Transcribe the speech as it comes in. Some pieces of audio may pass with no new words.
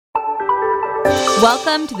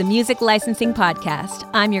Welcome to the Music Licensing Podcast.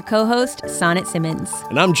 I'm your co-host, Sonnet Simmons.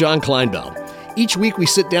 And I'm John Kleinbell. Each week we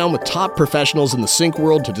sit down with top professionals in the sync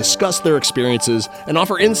world to discuss their experiences and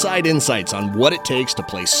offer inside insights on what it takes to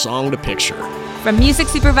play song to picture. From music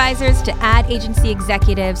supervisors to ad agency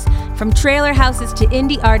executives, from trailer houses to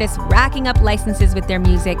indie artists racking up licenses with their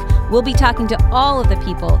music, we'll be talking to all of the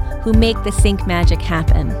people who make the sync magic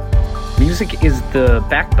happen. Music is the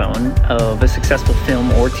backbone of a successful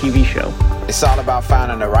film or TV show. It's all about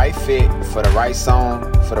finding the right fit for the right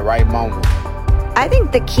song, for the right moment. I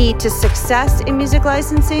think the key to success in music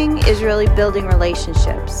licensing is really building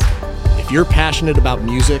relationships. If you're passionate about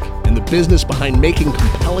music and the business behind making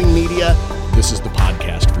compelling media, this is the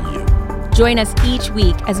podcast for you. Join us each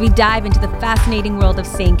week as we dive into the fascinating world of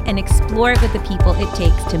sync and explore it with the people it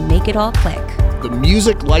takes to make it all click. The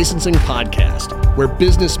Music Licensing Podcast, where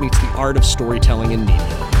business meets the art of storytelling in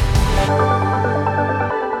media.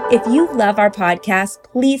 If you love our podcast,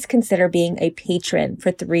 please consider being a patron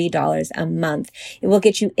for $3 a month. It will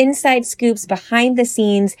get you inside scoops behind the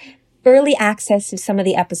scenes, early access to some of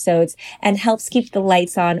the episodes, and helps keep the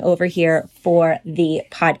lights on over here for the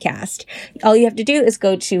podcast. All you have to do is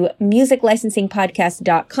go to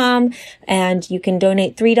musiclicensingpodcast.com and you can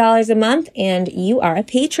donate $3 a month and you are a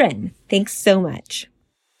patron. Thanks so much.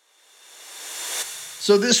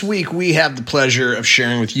 So this week we have the pleasure of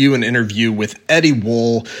sharing with you an interview with Eddie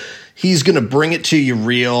Wohl. He's going to bring it to you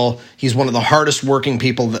real. He's one of the hardest working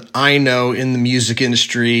people that I know in the music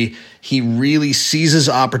industry. He really seizes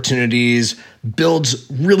opportunities, builds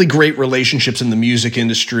really great relationships in the music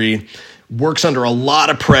industry, works under a lot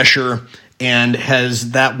of pressure, and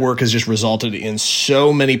that work has just resulted in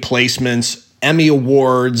so many placements, Emmy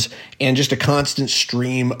Awards, and just a constant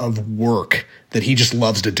stream of work that he just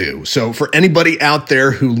loves to do. So for anybody out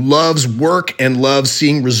there who loves work and loves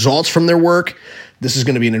seeing results from their work, this is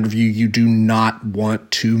going to be an interview you do not want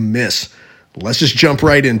to miss. Let's just jump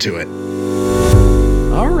right into it.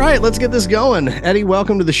 All right, let's get this going. Eddie,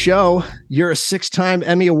 welcome to the show. You're a 6-time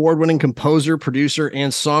Emmy Award-winning composer, producer,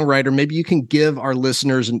 and songwriter. Maybe you can give our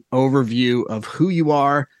listeners an overview of who you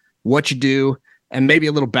are, what you do, and maybe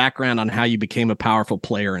a little background on how you became a powerful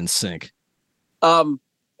player in sync.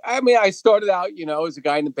 I started out, as a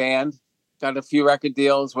guy in the band, got a few record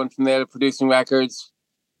deals, went from there to producing records,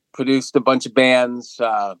 produced a bunch of bands,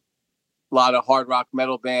 a lot of hard rock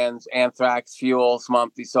metal bands, Anthrax, Fuel,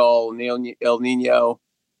 Swampy Soul, El Nino,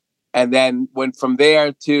 and then went from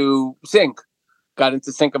there to sync. Got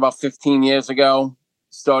into sync about 15 years ago,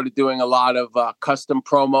 started doing a lot of custom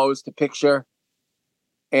promos to picture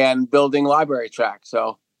and building library tracks.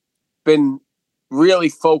 So been really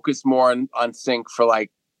focused more on sync for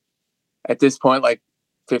at this point,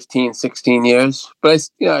 15, 16 years, but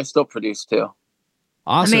I still produce too.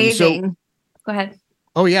 Awesome. Amazing. So, go ahead.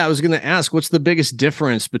 Oh yeah, I was going to ask, what's the biggest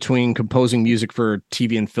difference between composing music for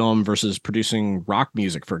TV and film versus producing rock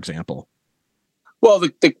music, for example? Well,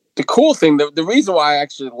 the cool thing, the reason why I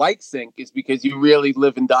actually like sync is because you really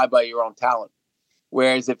live and die by your own talent.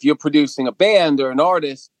 Whereas if you're producing a band or an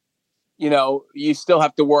artist, you still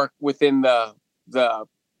have to work within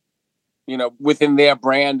within their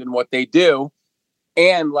brand and what they do.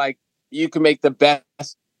 And you can make the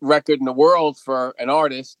best record in the world for an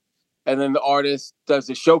artist. And then the artist does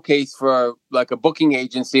a showcase for a booking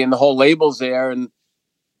agency and the whole label's there. And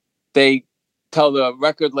they tell the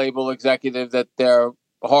record label executive that they're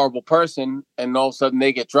a horrible person. And all of a sudden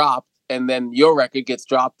they get dropped. And then your record gets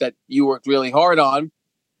dropped that you worked really hard on.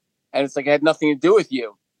 And it's it had nothing to do with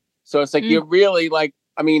you. So it's you're really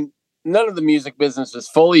none of the music business is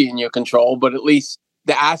fully in your control, but at least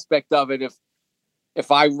the aspect of it, if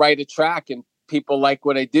I write a track and people like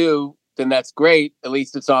what I do, then that's great. At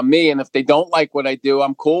least it's on me. And if they don't like what I do,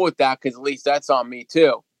 I'm cool with that because at least that's on me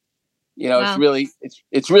too. Wow.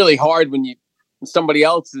 It's really hard when somebody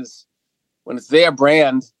else when it's their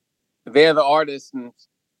brand, they're the artist and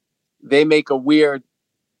they make a weird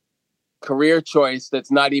career choice that's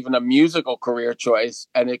not even a musical career choice,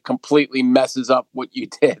 and it completely messes up what you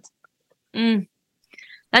did.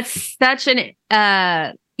 That's such an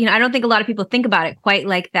I don't think a lot of people think about it quite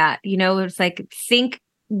like that. It's sync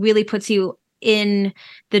really puts you in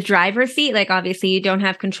the driver's seat. Obviously you don't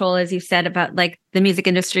have control, as you said, about the music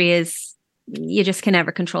industry you just can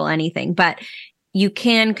never control anything, but you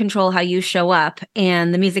can control how you show up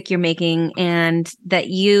and the music you're making, and that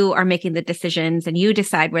you are making the decisions and you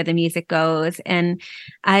decide where the music goes. And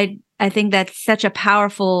I think that's such a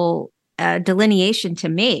powerful delineation to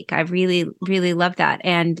make. I really, really love that.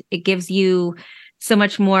 And it gives you so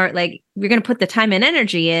much more, you're going to put the time and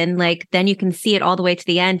energy in, then you can see it all the way to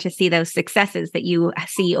the end to see those successes that you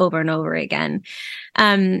see over and over again.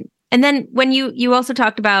 And then when you also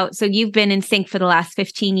talked about, so you've been in sync for the last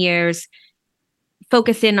 15 years,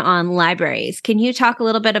 focusing on libraries. Can you talk a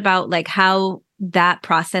little bit about like how that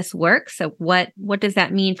process works? So what does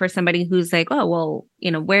that mean for somebody who's like, oh, well,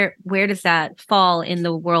 where does that fall in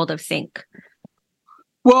the world of sync?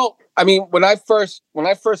 Well, I mean, when I first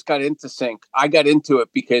got into sync, I got into it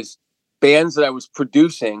because bands that I was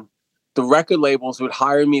producing, the record labels would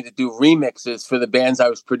hire me to do remixes for the bands I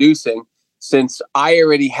was producing, since I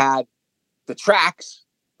already had the tracks.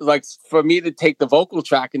 Like, for me to take the vocal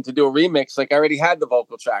track and to do a remix, like, I already had the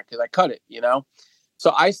vocal track because I cut it,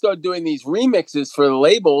 So I started doing these remixes for the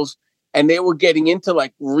labels, and they were getting into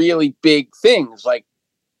like really big things like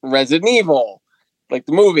Resident Evil, like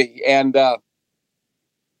the movie, and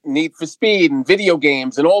Need for Speed and video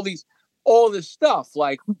games and all this stuff,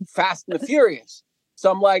 like Fast and the Furious. So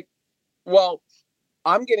I'm like, well,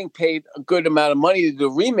 I'm getting paid a good amount of money to do a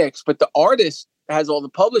remix, but the artist has all the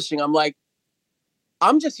publishing. I'm like,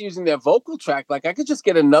 I'm just using their vocal track. Like, I could just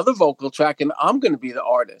get another vocal track and I'm going to be the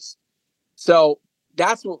artist. So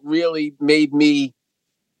that's what really made me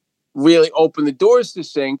really open the doors to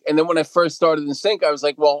sync. And then when I first started in sync, I was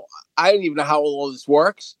like, well, I don't even know how all this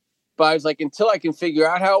works. But I was like, until I can figure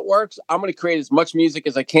out how it works, I'm going to create as much music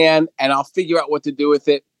as I can, and I'll figure out what to do with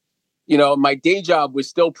it. My day job was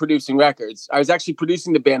still producing records. I was actually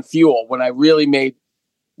producing the band Fuel when I really made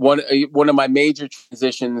one of my major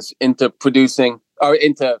transitions into producing or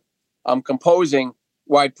into composing,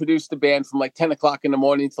 where I'd produce the band from like 10 o'clock in the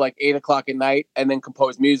morning to like 8 o'clock at night, and then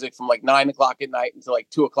compose music from like 9 o'clock at night until like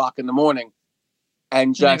 2 o'clock in the morning.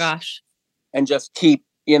 And just keep,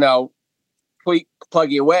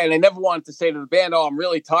 plugging away. And I never wanted to say to the band, oh, I'm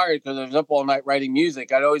really tired because I was up all night writing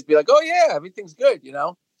music. I'd always be like, oh yeah, everything's good,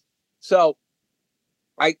 So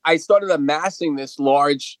I started amassing this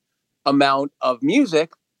large amount of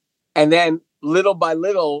music. And then little by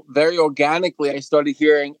little, very organically, I started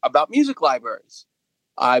hearing about music libraries.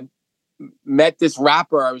 I met this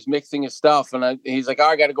rapper. I was mixing his stuff, and he's like, oh,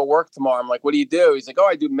 I got to go work tomorrow. I'm like, what do you do? He's like, oh,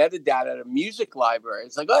 I do metadata at a music library.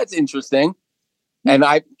 It's like, oh, that's interesting. And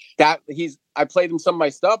I played him some of my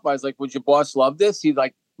stuff. I was like, would your boss love this? He's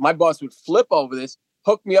like, my boss would flip over this,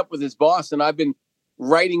 hook me up with his boss. And I've been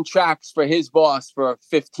writing tracks for his boss for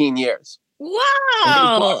 15 years. Wow. And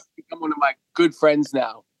his boss has become one of my good friends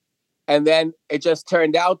now. And then it just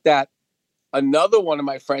turned out that another one of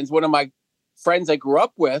my friends I grew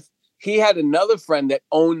up with, he had another friend that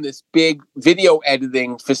owned this big video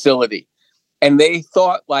editing facility. And they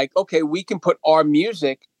thought like, okay, we can put our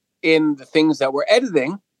music in the things that we're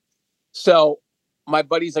editing. So my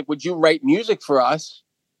buddy's like, would you write music for us?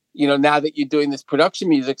 Now that you're doing this production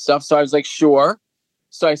music stuff. So I was like, sure.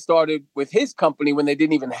 So I started with his company when they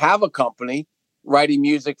didn't even have a company, writing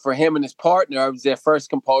music for him and his partner. I was their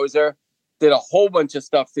first composer, did a whole bunch of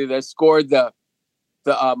stuff through there, scored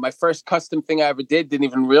my first custom thing I ever did, didn't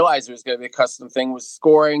even realize it was going to be a custom thing, was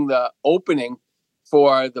scoring the opening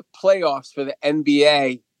for the playoffs for the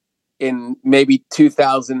NBA in maybe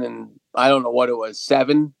 2000 and I don't know what it was,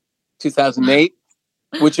 2008,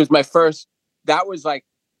 which was my first, that was like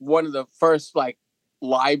one of the first like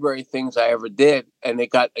library things I ever did. And it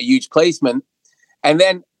got a huge placement. And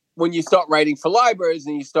then when you start writing for libraries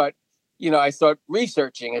and you start, I start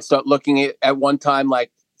researching, I start looking at one time,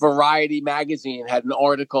 like Variety magazine had an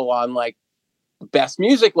article on like the best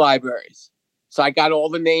music libraries. So I got all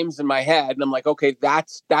the names in my head and I'm like, okay,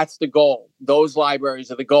 that's the goal. Those libraries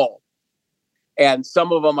are the goal. And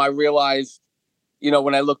some of them I realized,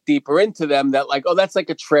 when I looked deeper into them, that like, oh, that's like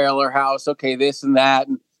a trailer house. Okay, this and that.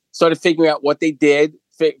 And started figuring out what they did,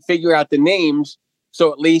 figure out the names.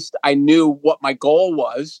 So at least I knew what my goal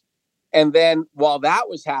was. And then while that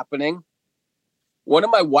was happening, one of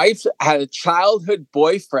my wives had a childhood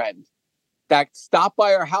boyfriend that stopped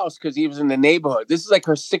by her house because he was in the neighborhood. This is like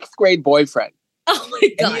her 6th grade boyfriend. Oh my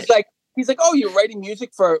God. And he's like, oh, you're writing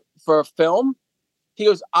music for a film? He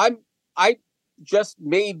goes, I just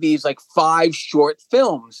made these like 5 short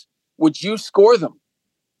films. Would you score them?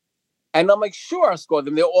 And I'm like, sure, I'll score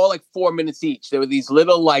them. They're all like 4 minutes each. There were these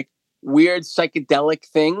little like weird psychedelic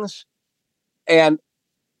things. And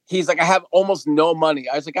he's like, I have almost no money.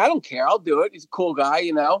 I was like, I don't care. I'll do it. He's a cool guy,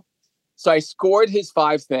 So I scored his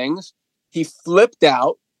 5 things. He flipped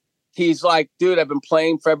out. He's like, dude, I've been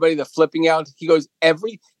playing for everybody. They're flipping out. He goes,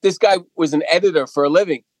 this guy was an editor for a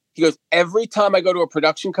living. He goes, every time I go to a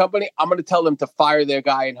production company, I'm going to tell them to fire their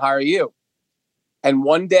guy and hire you. And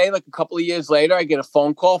one day, like a couple of years later, I get a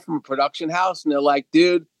phone call from a production house. And they're like,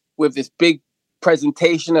 dude, we have this big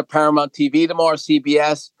presentation at Paramount TV tomorrow,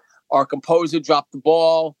 CBS. Our composer dropped the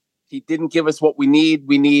ball. He didn't give us what we need.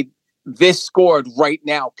 We need this scored right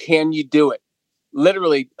now. Can you do it?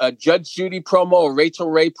 literally a Judge Judy promo, a Rachel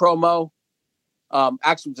Ray promo.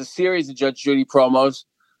 Actually, it was a series of Judge Judy promos.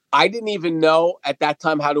 I didn't even know at that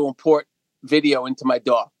time how to import video into my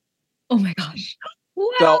DAW. Oh my gosh. Wow.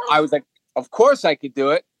 So I was like, of course I could do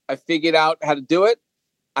it. I figured out how to do it.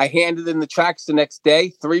 I handed in the tracks the next day,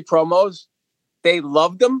 3 promos. They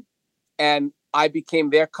loved them. And I became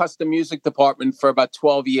their custom music department for about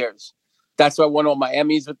 12 years. That's why I won all my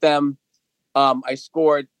Emmys with them. I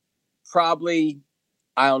scored probably,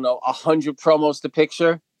 100 promos to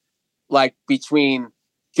picture, like between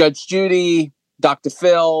Judge Judy, Dr.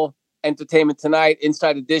 Phil, Entertainment Tonight,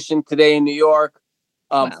 Inside Edition, Today in New York,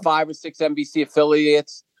 5 or 6 NBC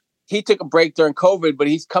affiliates. He took a break during COVID, but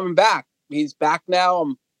he's coming back. He's back now.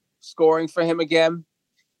 I'm scoring for him again.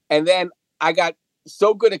 And then I got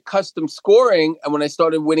so good at custom scoring. And when I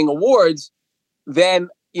started winning awards, then,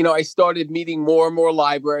 I started meeting more and more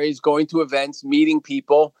libraries, going to events, meeting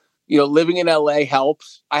people. Living in LA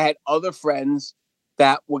helps. I had other friends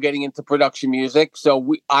that were getting into production music.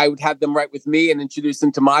 So I would have them write with me and introduce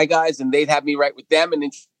them to my guys, and they'd have me write with them and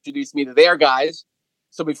introduce me to their guys.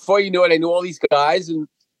 So before you knew it, I knew all these guys, and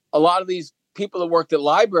a lot of these people that worked at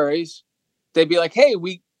libraries, they'd be like, hey,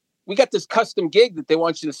 we got this custom gig that they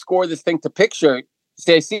want you to score this thing to picture.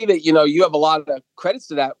 Say, I see that, you have a lot of credits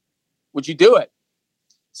to that. Would you do it?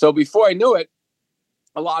 So before I knew it,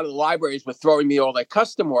 a lot of the libraries were throwing me all that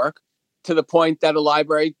custom work, to the point that a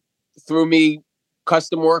library threw me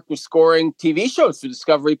custom work with scoring TV shows for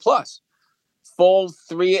Discovery Plus. Full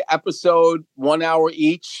 3-episode, 1 hour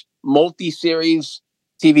each, multi-series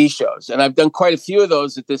TV shows. And I've done quite a few of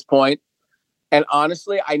those at this point. And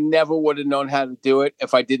honestly, I never would have known how to do it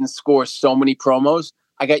if I didn't score so many promos.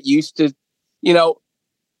 I got used to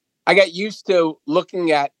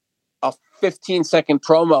looking at a 15-second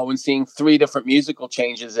promo and seeing 3 different musical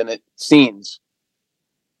changes in it, scenes.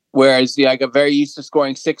 Whereas I got very used to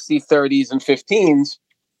scoring 60, 30s, and 15s.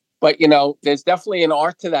 But, there's definitely an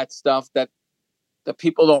art to that stuff that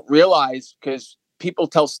people don't realize, because people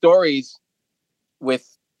tell stories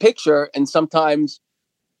with picture, and sometimes,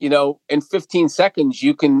 in 15 seconds,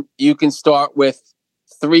 you can start with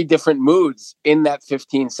 3 different moods in that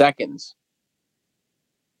 15 seconds.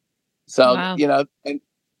 So, wow. And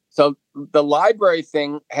so the library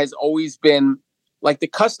thing has always been, like, the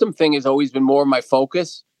custom thing has always been more of my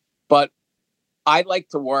focus, but I like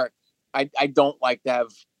to work. I don't like to have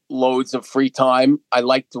loads of free time. I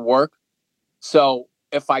like to work. So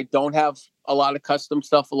if I don't have a lot of custom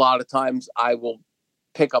stuff, a lot of times I will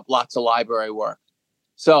pick up lots of library work.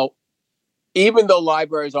 So even though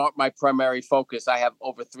libraries aren't my primary focus, I have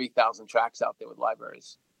over 3,000 tracks out there with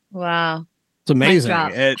libraries. Wow. It's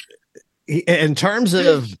amazing. In terms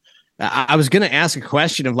of, I was going to ask a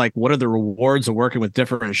question of, like, what are the rewards of working with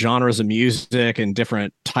different genres of music and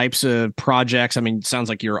different types of projects? I mean, it sounds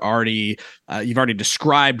like you've already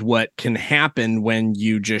described what can happen when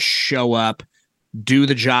you just show up, do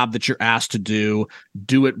the job that you're asked to do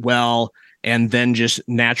it well, and then just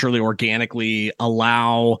naturally, organically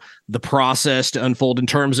allow the process to unfold in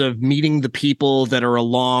terms of meeting the people that are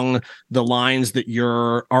along the lines that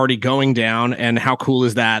you're already going down. And how cool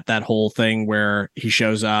is that whole thing where he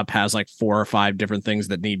shows up, has like 4 or 5 different things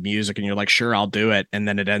that need music, and you're like, sure, I'll do it. And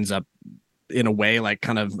then it ends up in a way like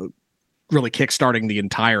kind of really kickstarting the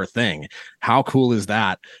entire thing. How cool is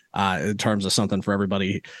that in terms of something for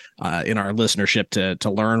everybody in our listenership to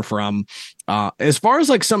learn from? As far as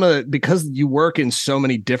like because you work in so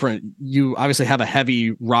many different, you obviously have a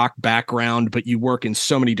heavy rock background, but you work in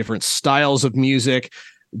so many different styles of music.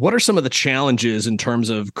 What are some of the challenges in terms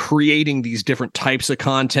of creating these different types of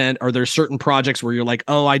content? Are there certain projects where you're like,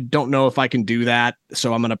 oh, I don't know if I can do that,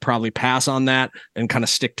 so I'm going to probably pass on that and kind of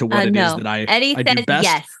stick to what it is that I do best?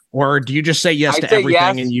 Yes. Or do you just say yes to everything?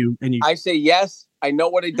 Yes, and you? I say yes. I know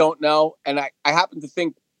what I don't know, and I happen to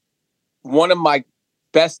think one of my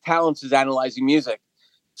best talents is analyzing music.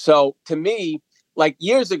 So to me, like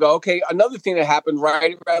years ago, another thing that happened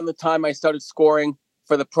right around the time I started scoring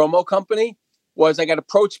for the promo company was I got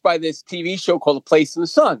approached by this TV show called A Place in the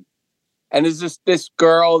Sun. And there's this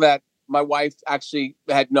girl that my wife actually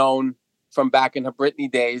had known from back in her Britney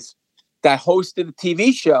days that hosted a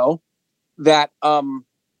TV show that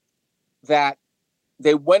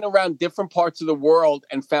they went around different parts of the world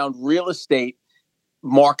and found real estate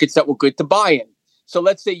markets that were good to buy in. So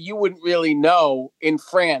let's say you wouldn't really know in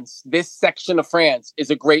France, this section of France is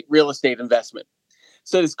a great real estate investment.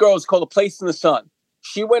 So this girl is called A Place in the Sun.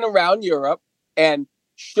 She went around Europe and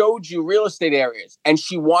showed you real estate areas, and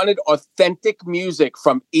she wanted authentic music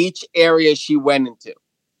from each area she went into.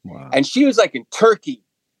 Wow. And she was like in Turkey.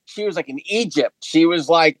 She was like in Egypt. She was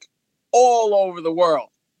like all over the world.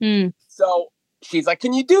 Mm. So she's like,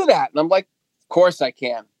 can you do that? And I'm like, of course I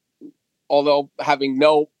can. Although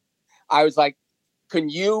I was like, can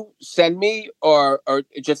you send me or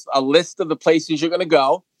just a list of the places you're going to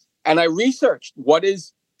go? And I researched what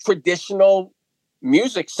is traditional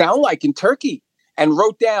music sound like in Turkey and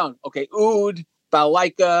wrote down, okay, oud,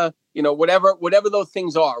 balalaika, whatever those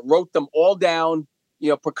things are, wrote them all down,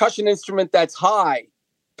 percussion instrument that's high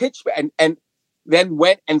pitch, and then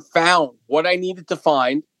went and found what I needed to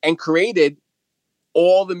find and created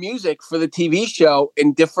all the music for the TV show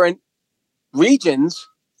in different regions.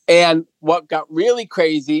 And what got really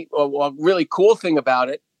crazy, or what really cool thing about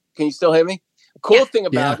it, can you still hear me? The cool thing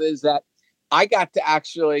about it is that I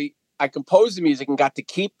composed the music and got to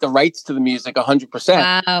keep the rights to the music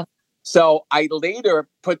 100%. Wow. So I later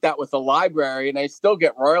put that with a library, and I still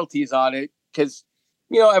get royalties on it because,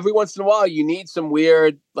 every once in a while you need some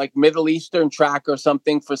weird like Middle Eastern track or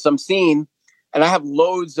something for some scene. And I have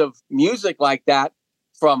loads of music like that,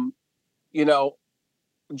 from,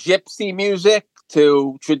 gypsy music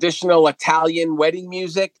to traditional Italian wedding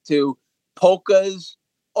music to polkas,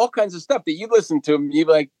 all kinds of stuff that you listen to. You're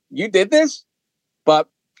like, you did this? But,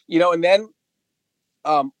 and then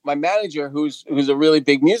my manager, who's a really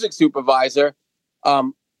big music supervisor,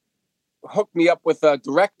 hooked me up with a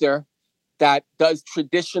director that does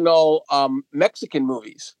traditional Mexican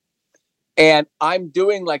movies. And I'm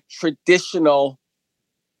doing like traditional.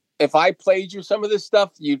 If I played you some of this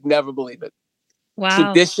stuff, you'd never believe it.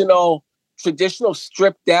 Wow. Traditional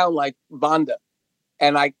stripped down like banda.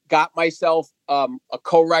 And I got myself a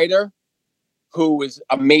co-writer who is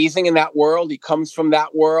amazing in that world. He comes from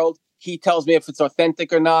that world. He tells me if it's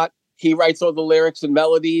authentic or not. He writes all the lyrics and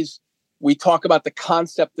melodies. We talk about the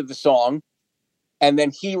concept of the song. And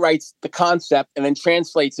then he writes the concept and then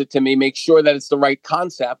translates it to me, make sure that it's the right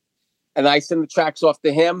concept. And I send the tracks off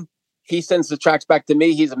to him. He sends the tracks back to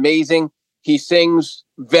me. He's amazing. He sings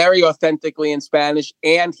very authentically in Spanish,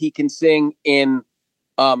 and he can sing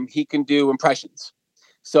he can do impressions.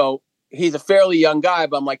 So he's a fairly young guy,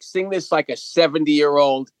 but I'm like, sing this like a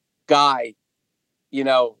 70-year-old guy,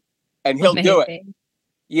 and he'll do it.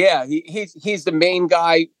 Yeah, he's the main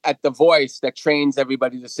guy at The Voice that trains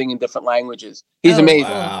everybody to sing in different languages. He's amazing.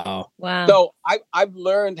 Wow. So I've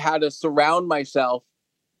learned how to surround myself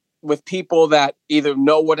with people that either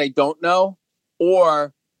know what I don't know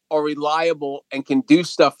or are reliable and can do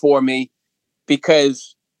stuff for me,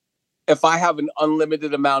 because if I have an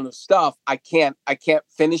unlimited amount of stuff, I can't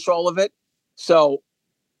finish all of it. So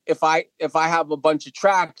if I have a bunch of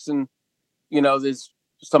tracks and there's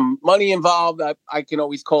some money involved, I can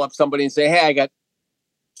always call up somebody and say, hey, I got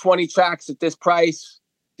 20 tracks at this price.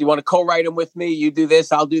 Do you want to co-write them with me? You do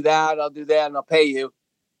this, I'll do that, and I'll pay you.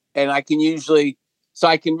 And I can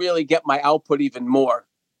really get my output even more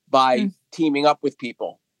by teaming up with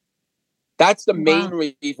people. That's the main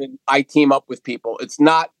reason I team up with people. It's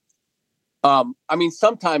not,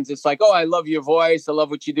 sometimes it's like, oh, I love your voice. I love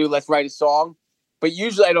what you do. Let's write a song. But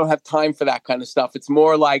usually I don't have time for that kind of stuff. It's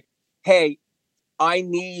more like, hey, I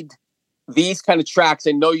need these kind of tracks.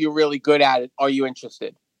 I know you're really good at it. Are you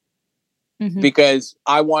interested? Mm-hmm. Because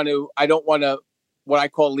I don't want to, what I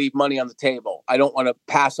call leave money on the table. I don't want to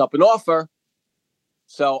pass up an offer.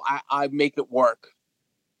 So I make it work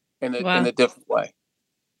in a different way.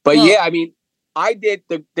 But I did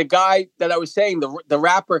the guy that I was saying, the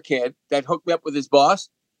rapper kid that hooked me up with his boss.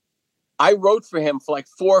 I wrote for him for like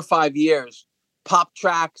 4 or 5 years, pop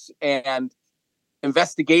tracks and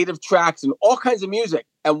investigative tracks and all kinds of music.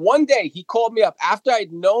 And one day he called me up after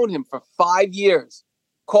I'd known him for 5 years,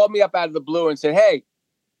 called me up out of the blue and said, hey,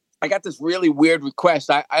 I got this really weird request.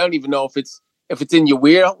 I don't even know if it's in your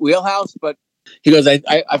wheelhouse, but he goes,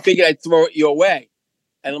 I figured I'd throw it your way.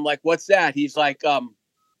 And I'm like, what's that? He's like,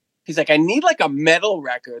 I need like a metal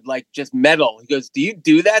record, like just metal. He goes, do you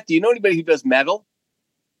do that? Do you know anybody who does metal?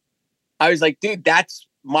 I was like, dude, that's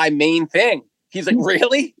my main thing. He's like,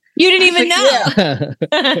 really? You didn't even know.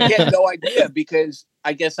 Yeah. He had no idea, because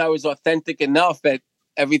I guess I was authentic enough at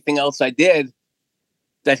everything else I did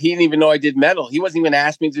that he didn't even know I did metal. He wasn't even going to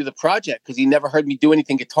ask me to do the project because he never heard me do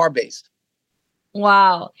anything guitar based.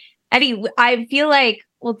 Wow. Eddie, I feel like,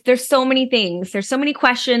 well, there's so many things. There's so many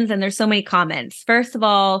questions and there's so many comments. First of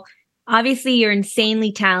all, obviously you're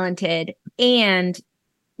insanely talented, and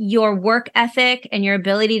your work ethic and your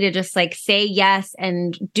ability to just like say yes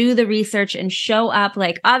and do the research and show up,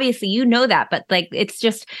 like obviously you know that, but like it's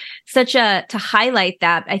just to highlight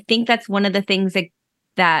that. I think that's one of the things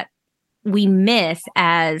that we miss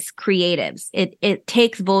as creatives. It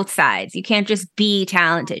takes both sides. You can't just be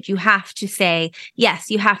talented. You have to say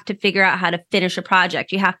yes. You have to figure out how to finish a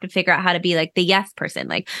project. You have to figure out how to be like the yes person.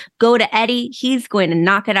 Like, go to Eddie. He's going to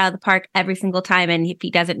knock it out of the park every single time. And if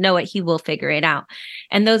he doesn't know it, he will figure it out.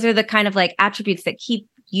 And those are the kind of like attributes that keep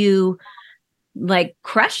you like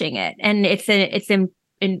crushing it. And it's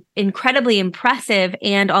incredibly impressive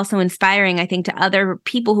and also inspiring, I think, to other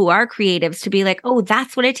people who are creatives to be like, oh,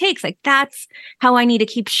 that's what it takes. Like, that's how I need to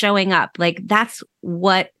keep showing up. Like, that's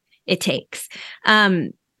what it takes.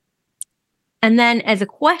 And then as a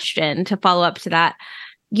question to follow up to that,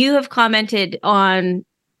 you have commented on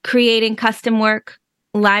creating custom work,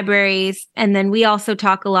 libraries, and then we also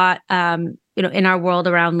talk a lot, in our world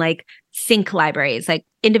around like sync libraries, like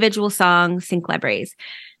individual songs, sync libraries.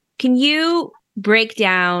 Can you break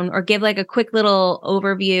down or give like a quick little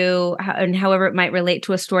overview and however it might relate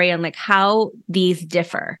to a story on like how these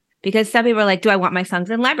differ? Because some people are like, do I want my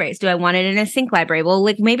songs in libraries? Do I want it in a sync library? Well,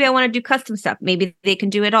 like maybe I want to do custom stuff. Maybe they can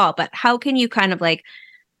do it all. But how can you kind of like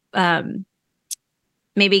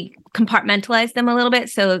maybe compartmentalize them a little bit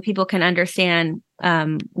so people can understand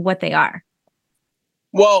what they are?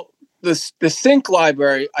 Well, the sync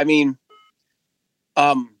library, I mean,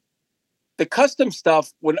 the custom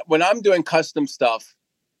stuff, when I'm doing custom stuff,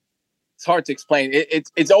 it's hard to explain.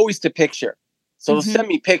 It's always to picture. So they'll send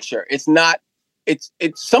me picture. It's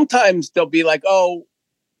sometimes they'll be like, oh,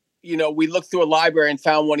 we looked through a library and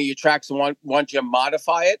found one of your tracks and want you to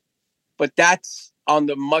modify it. But that's on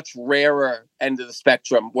the much rarer end of the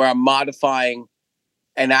spectrum where I'm modifying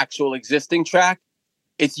an actual existing track.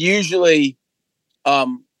 It's usually,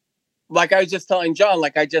 like I was just telling John,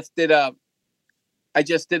 like I just did a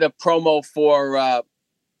promo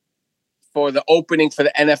for the opening for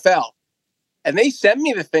the NFL. And they sent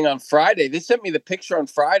me the thing on Friday. They sent me the picture on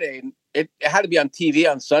Friday, and it had to be on TV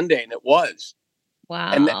on Sunday, and it was.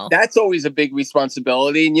 Wow. And that's always a big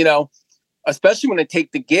responsibility. And, especially when I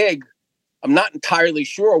take the gig, I'm not entirely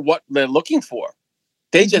sure what they're looking for.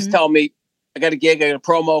 They just tell me, I got a gig, I got a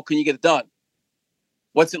promo, can you get it done?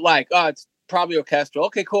 What's it like? Oh, it's probably orchestral.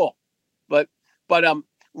 Okay, cool. But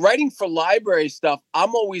writing for library stuff,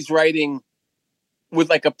 I'm always writing with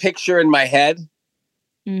like a picture in my head.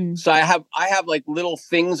 So I have like little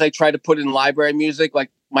things I try to put in library music,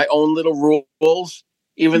 like my own little rules,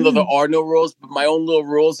 even though there are no rules, but my own little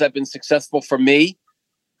rules have been successful for me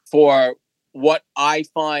for what I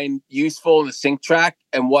find useful in a sync track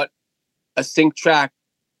and what a sync track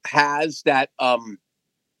has that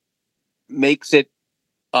makes it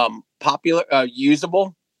popular,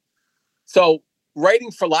 usable. So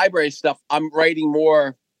writing for library stuff, I'm writing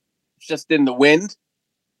more just in the wind.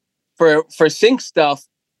 For sync stuff,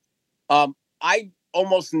 I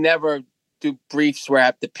almost never do briefs where I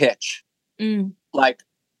have to pitch. Like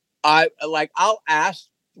I'll ask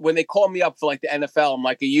when they call me up for like the NFL. I'm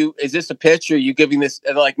like, is this a pitch or are you giving this?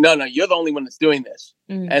 And they're like, no, you're the only one that's doing this.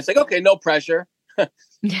 And it's like, okay, no pressure.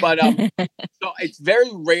 But so it's very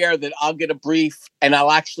rare that I'll get a brief and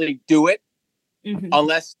I'll actually do it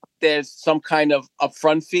unless there's some kind of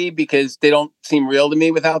upfront fee, because they don't seem real to me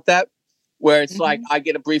without that. Where it's like I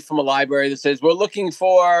get a brief from a library that says we're looking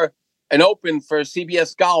for an open for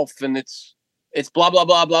CBS Golf, and it's blah blah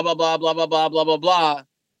blah blah blah blah blah blah blah blah blah blah,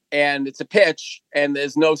 and it's a pitch, and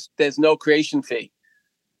there's no creation fee.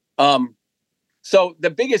 So the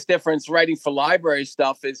biggest difference writing for library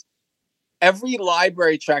stuff is every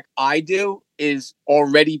library track I do is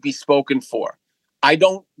already bespoken for. I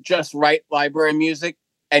don't just write library music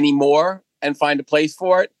anymore and find a place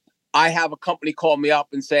for it. I have a company call me up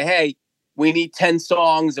and say, hey, we need 10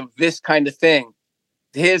 songs of this kind of thing.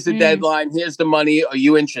 Here's the deadline. Here's the money. Are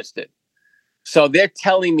you interested? So they're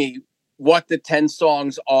telling me what the 10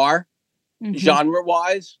 songs are,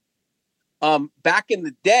 genre-wise. Back in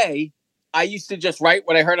the day, I used to just write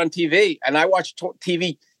what I heard on TV, and I watched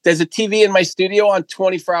TV. There's a TV in my studio on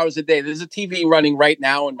 24 hours a day. There's a TV running right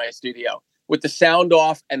now in my studio with the sound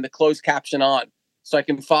off and the closed caption on, so I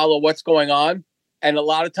can follow what's going on. And a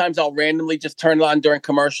lot of times I'll randomly just turn it on during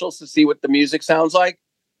commercials to see what the music sounds like.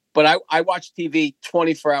 But I watch TV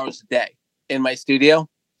 24 hours a day in my studio.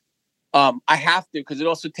 I have to, because it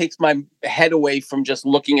also takes my head away from just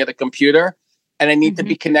looking at a computer. And I need to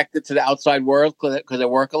be connected to the outside world because I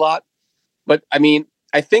work a lot. But I mean,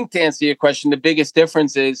 I think to answer your question, the biggest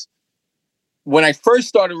difference is when I first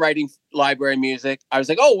started writing library music, I was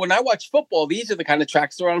like, oh, when I watch football, these are the kind of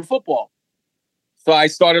tracks that are on football. So I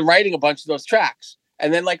started writing a bunch of those tracks.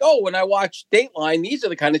 And then like, oh, when I watch Dateline, these are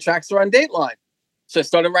the kind of tracks that are on Dateline. So I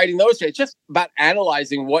started writing those. It's just about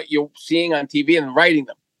analyzing what you're seeing on TV and writing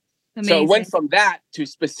them. Amazing. So it went from that to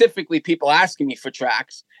specifically people asking me for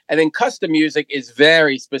tracks. And then custom music is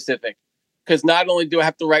very specific because not only do I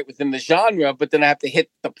have to write within the genre, but then I have to hit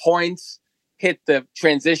the points, hit the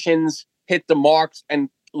transitions, hit the marks, and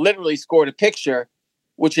literally score the picture,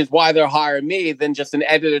 which is why they're hiring me than just an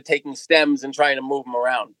editor taking stems and trying to move them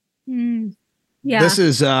around. Yeah. This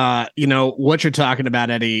is, what you're talking about,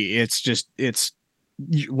 Eddie. It's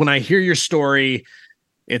when I hear your story,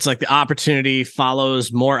 it's like the opportunity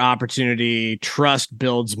follows more opportunity. Trust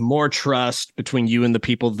builds more trust between you and the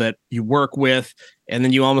people that you work with. And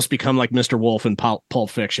then you almost become like Mr. Wolf in Pulp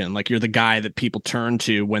Fiction. Like you're the guy that people turn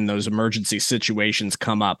to when those emergency situations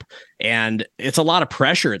come up. And it's a lot of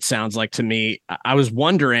pressure, it sounds like to me. I was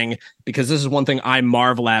wondering, because this is one thing I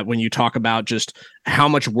marvel at when you talk about just how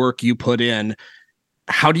much work you put in.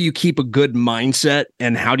 How do you keep a good mindset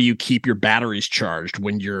and how do you keep your batteries charged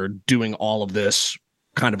when you're doing all of this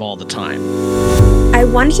kind of all the time? I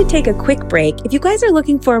wanted to take a quick break. If you guys are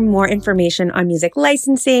looking for more information on music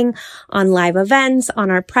licensing, on live events, on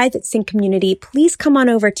our private sync community, please come on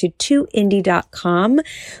over to 2indie.com.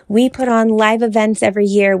 We put on live events every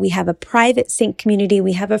year. We have a private sync community.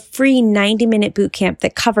 We have a free 90-minute boot camp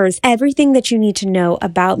that covers everything that you need to know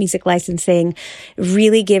about music licensing. It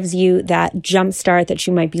really gives you that jump start that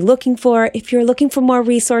you might be looking for. If you're looking for more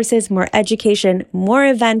resources, more education, more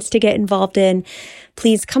events to get involved in,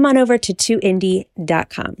 please come on over to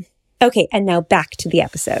 2indie.com. Okay, and now back to the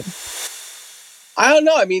episode. I don't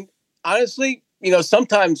know. I mean, honestly,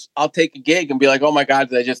 sometimes I'll take a gig and be like, oh my God,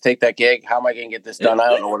 did I just take that gig? How am I going to get this done? I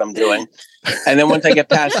don't know what I'm doing. And then once I get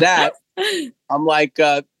past that, I'm like,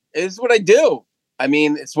 this is what I do. I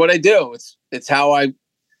mean, it's what I do. It's how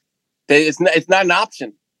it's not an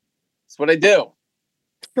option. It's what I do.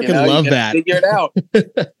 Freaking love that. Figure it out.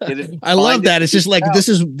 I love that. It's just like, this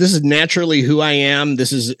is naturally who I am.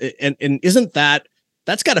 This is, and isn't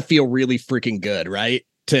that's got to feel really freaking good, right?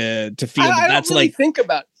 To feel I that's don't really like, think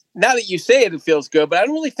about, now that you say it, it feels good, but I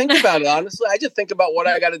don't really think about it. Honestly, I just think about what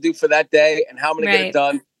I got to do for that day and how I'm going to get it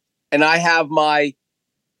done. And I have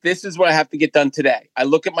this is what I have to get done today. I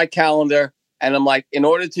look at my calendar and I'm like, in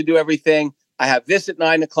order to do everything, I have this at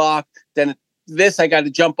 9:00, then this I got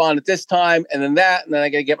to jump on at this time, and then that, and then I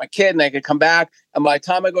got to get my kid and I got to come back. And by the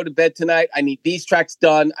time I go to bed tonight, I need these tracks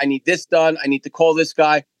done. I need this done. I need to call this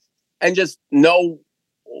guy and just know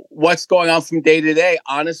what's going on from day to day.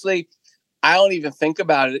 Honestly, I don't even think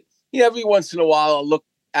about it. Every once in a while I'll look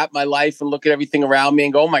at my life and look at everything around me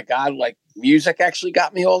and go, oh my God, like music actually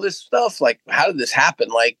got me all this stuff. Like, how did this happen?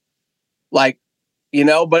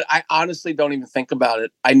 But I honestly don't even think about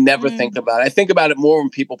it. I never think about it. I think about it more when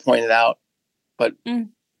people point it out. But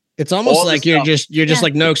it's almost like you're just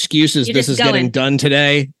like, no excuses. This is getting done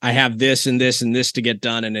today. I have this and this and this to get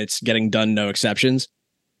done, and it's getting done. No exceptions.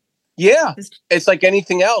 Yeah. It's like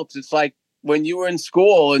anything else. It's like when you were in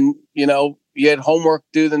school and, you had homework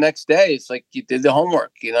due the next day. It's like you did the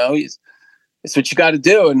homework, it's what you got to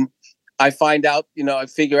do. And I find out, I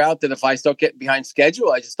figure out that if I start getting behind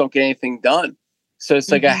schedule, I just don't get anything done. So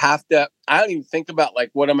it's like I don't even think about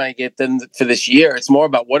like, what am I get done for this year? It's more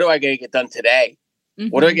about what do I get done today?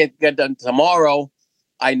 What do I get done tomorrow?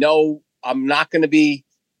 I know I'm not going to be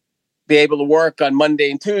able to work on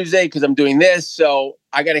Monday and Tuesday because I'm doing this. So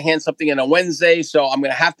I got to hand something in on Wednesday. So I'm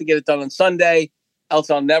going to have to get it done on Sunday.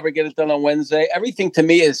 Else I'll never get it done on Wednesday. Everything to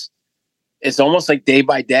me is almost like day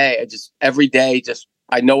by day. Every day,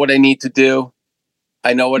 I know what I need to do.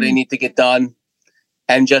 I know what I need to get done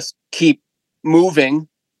and just keep moving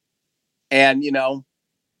and,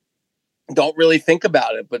 don't really think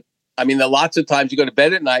about it. But I mean, there are lots of times you go to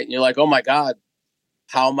bed at night and you're like, oh my God,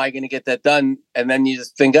 how am I going to get that done? And then you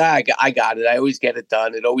just think, I got it. I always get it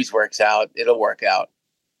done. It always works out. It'll work out.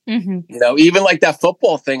 Even like that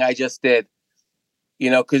football thing I just did,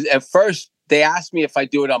 because at first they asked me if I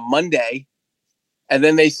do it on Monday. And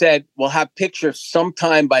then they said, we'll have pictures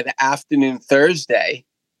sometime by the afternoon Thursday.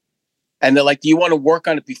 And they're like, do you want to work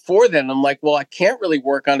on it before then? I'm like, well, I can't really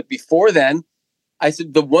work on it before then. I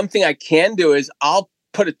said, the one thing I can do is I'll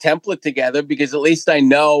put a template together because at least I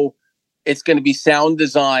know it's going to be sound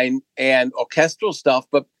design and orchestral stuff.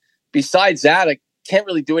 But besides that, I can't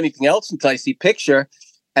really do anything else until I see picture.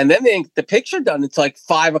 And then they get the picture done. It's like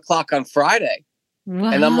 5:00 on Friday.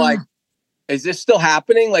 Wow. And I'm like, is this still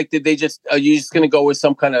happening? Like, did they are you just going to go with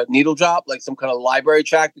some kind of needle drop, like some kind of library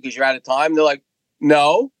track because you're out of time? They're like,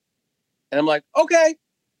 no. And I'm like, okay.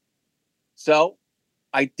 So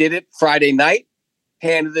I did it Friday night,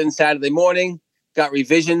 handed it in Saturday morning, got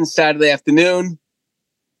revisions Saturday afternoon,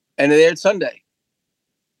 and it aired Sunday.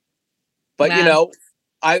 But,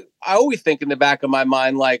 I always think in the back of my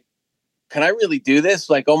mind, like, can I really do this?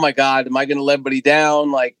 Like, oh my God, am I going to let everybody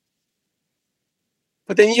down? Like,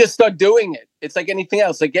 But then you just start doing it. It's like anything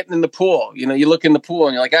else, like getting in the pool. You know, you look in the pool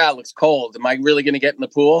and you're like, it looks cold. Am I really going to get in the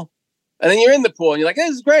pool? And then you're in the pool and you're like, this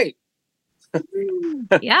is great.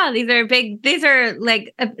 Yeah, these are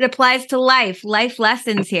like, it applies to life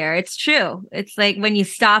lessons here. It's true. It's like when you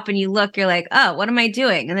stop and you look, you're like, oh, what am I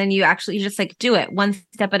doing? And then you just like do it one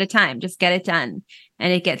step at a time, just get it done,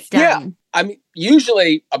 and it gets done. Yeah. I mean,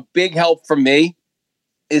 usually a big help for me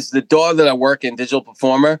is the door that I work in, Digital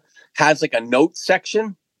Performer, has like a note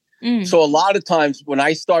section. So a lot of times when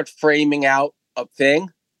I start framing out a thing,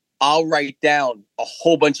 I'll write down a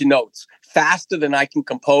whole bunch of notes faster than I can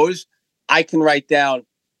compose. I can write down,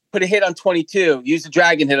 put a hit on 22, use a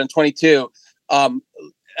dragon hit on 22,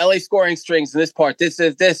 LA scoring strings in this part. This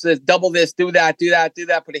is double this, do that,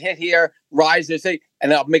 put a hit here, rise this,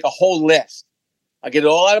 and I'll make a whole list. I'll get it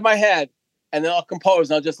all out of my head, and then I'll compose,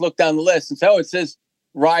 and I'll just look down the list and say, oh, it says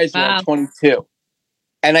rise on 22.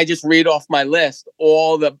 And I just read off my list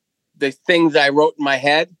all the things I wrote in my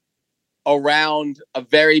head around a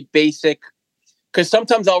very basic, because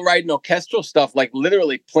sometimes I'll write an orchestral stuff, like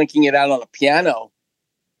literally plinking it out on a piano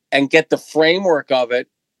and get the framework of it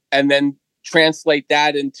and then translate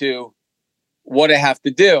that into what I have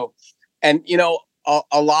to do. And, you know,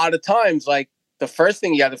 a lot of times, like the first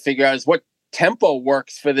thing you got to figure out is what tempo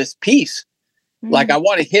works for this piece. Like I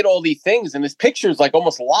want to hit all these things and this picture is like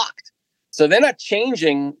almost locked. So they're not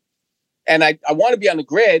changing. And I want to be on the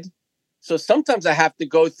grid. So sometimes I have to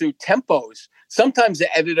go through tempos. Sometimes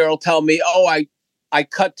the editor will tell me, oh, I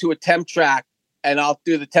cut to a temp track and I'll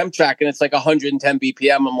do the temp track and it's like 110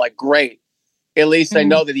 BPM. I'm like, great. At least I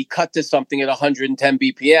know that he cut to something at 110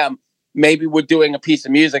 BPM. Maybe we're doing a piece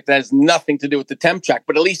of music that has nothing to do with the temp track,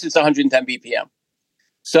 but at least it's 110 BPM.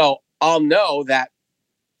 So I'll know that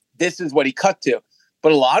this is what he cut to.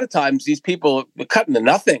 But a lot of times these people are cutting to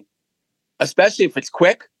nothing, especially if it's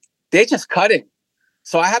quick. They're just cutting.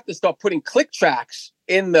 So I have to start putting click tracks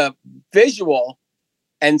in the visual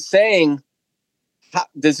and saying,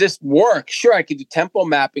 does this work? Sure, I could do tempo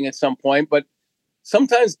mapping at some point, but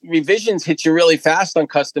sometimes revisions hit you really fast on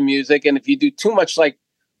custom music. And if you do too much like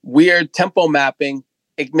weird tempo mapping,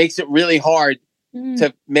 it makes it really hard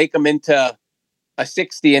to make them into a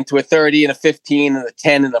 60, into a 30 and a 15 and a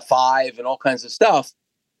 10 and a 5 and all kinds of stuff.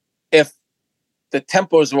 If the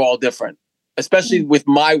tempos are all different, especially with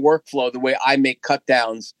my workflow, the way I make cut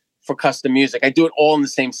downs for custom music, I do it all in the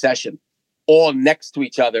same session, all next to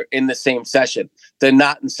each other in the same session. They're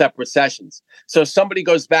not in separate sessions. So if somebody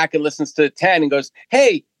goes back and listens to the 10 and goes,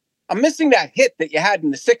 hey, I'm missing that hit that you had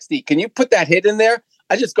in the 60. Can you put that hit in there?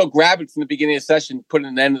 I just go grab it from the beginning of the session, put it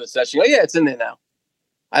in the end of the session. Oh yeah, it's in there now.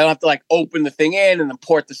 I don't have to like open the thing in and then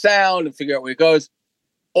port the sound and figure out where it goes.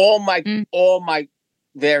 All my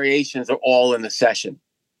variations are all in the session.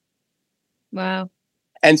 Wow.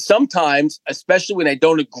 And sometimes, especially when I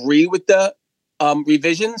don't agree with the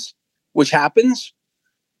revisions, which happens,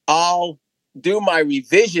 I'll do my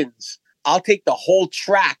revisions. I'll take the whole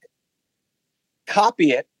track,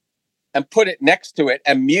 copy it, and put it next to it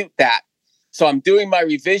and mute that. So I'm doing my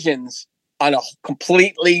revisions on a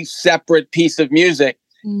completely separate piece of music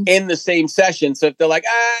in the same session. So if they're like,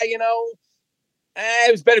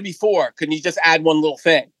 it was better before, couldn't you just add one little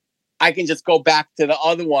thing? I can just go back to the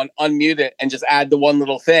other one, unmute it, and just add the one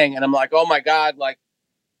little thing. And I'm like, oh my God, like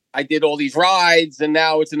I did all these rides and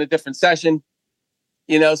now it's in a different session.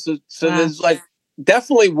 So there's like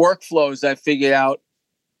definitely workflows I figured out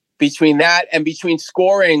between that and between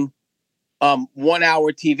scoring 1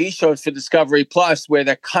 hour TV shows for Discovery Plus, where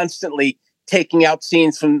they're constantly taking out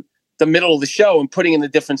scenes from the middle of the show and putting in a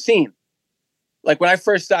different scene. Like when I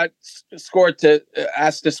first got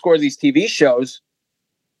asked to score these TV shows,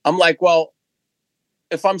 I'm like, well,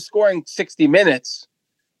 if I'm scoring 60 minutes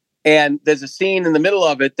and there's a scene in the middle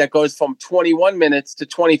of it that goes from 21 minutes to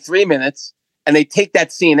 23 minutes, and they take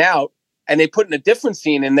that scene out and they put in a different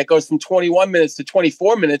scene and that goes from 21 minutes to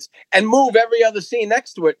 24 minutes and move every other scene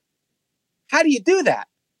next to it, how do you do that?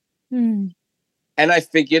 And I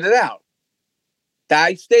figured it out.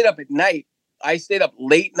 I stayed up at night. I stayed up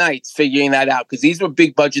late nights figuring that out because these were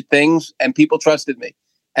big budget things and people trusted me.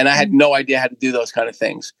 And I had no idea how to do those kind of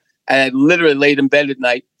things. And I literally laid in bed at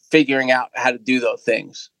night figuring out how to do those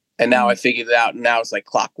things. And now I figured it out. And now it's like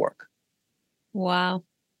clockwork. Wow.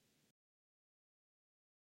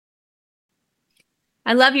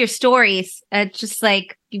 I love your stories. It's just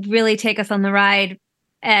like you really take us on the ride.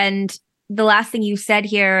 And the last thing you said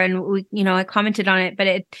here, and we, I commented on it, but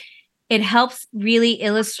it helps really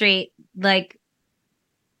illustrate, like,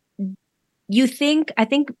 I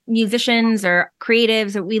think musicians or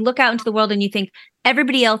creatives, or we look out into the world and you think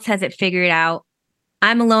everybody else has it figured out.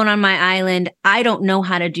 I'm alone on my island. I don't know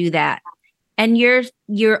how to do that. And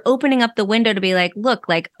you're opening up the window to be like, look,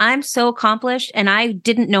 like I'm so accomplished and I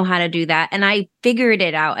didn't know how to do that. And I figured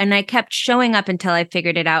it out. And I kept showing up until I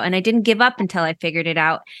figured it out. And I didn't give up until I figured it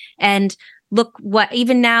out. And look what,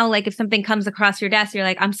 even now, like if something comes across your desk, you're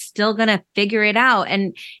like, I'm still going to figure it out.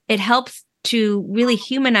 And it helps to really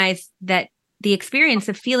humanize that the experience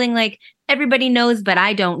of feeling like everybody knows, but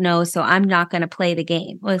I don't know. So I'm not going to play the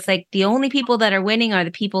game. Well, it's like the only people that are winning are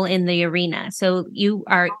the people in the arena. So you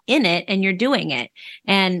are in it and you're doing it.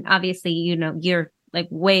 And obviously, you know, you're like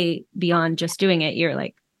way beyond just doing it. You're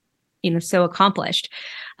like, you know, so accomplished.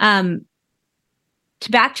 To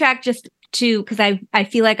backtrack just to, because I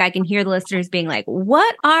feel like I can hear the listeners being like,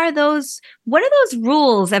 what are those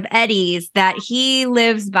rules of Eddie's that he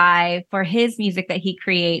lives by for his music that he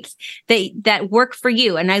creates that work for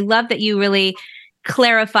you? And I love that you really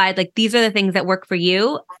clarified, like, these are the things that work for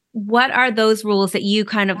you. What are those rules that you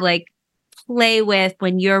kind of like play with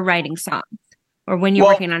when you're writing songs or when you're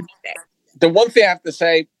working on music? The one thing I have to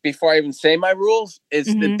say before I even say my rules is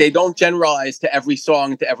that they don't generalize to every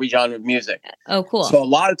song, to every genre of music. Oh, cool. So a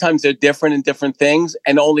lot of times they're different in different things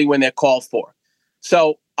and only when they're called for.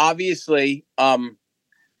 So obviously,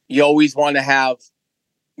 you always want to have,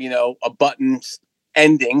 you know, a button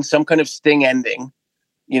ending, some kind of sting ending.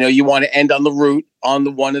 You know, you want to end on the root, on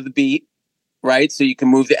the one of the beat, right? So you can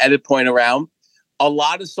move the edit point around. A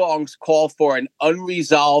lot of songs call for an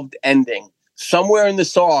unresolved ending. Somewhere in the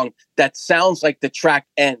song that sounds like the track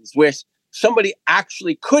ends, where somebody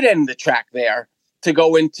actually could end the track there to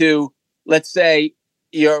go into, let's say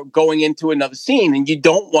you're going into another scene and you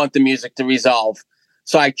don't want the music to resolve.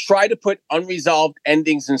 So I try to put unresolved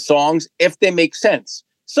endings in songs if they make sense.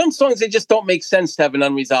 Some songs, they just don't make sense to have an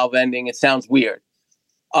unresolved ending. It sounds weird.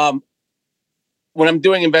 When I'm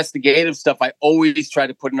doing investigative stuff, I always try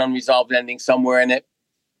to put an unresolved ending somewhere in it.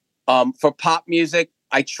 For pop music,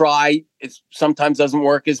 I try. It sometimes doesn't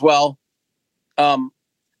work as well.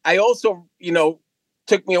 I also, you know,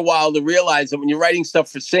 took me a while to realize that when you're writing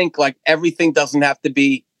stuff for sync, like everything doesn't have to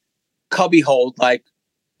be cubbyholed. Like,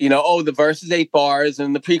 you know, oh, the verse is 8 bars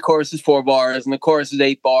and the pre-chorus is 4 bars and the chorus is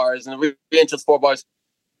 8 bars and the re-intro is 4 bars.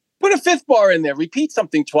 Put a 5th bar in there, repeat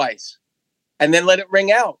something twice, and then let it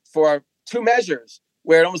ring out for 2 measures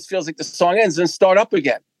where it almost feels like the song ends and start up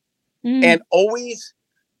again. And always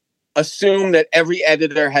assume that every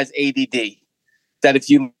editor has ADD, that if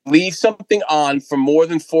you leave something on for more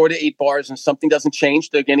than 4 to 8 bars and something doesn't change,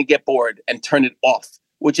 they're going to get bored and turn it off,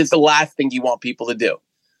 which is the last thing you want people to do.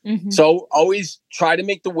 So always try to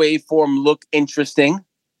make the waveform look interesting.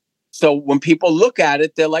 So when people look at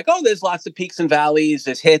it, they're like, oh, there's lots of peaks and valleys,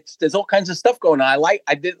 there's hits, there's all kinds of stuff going on.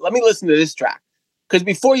 Let me listen to this track. Because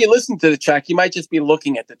before you listen to the track, you might just be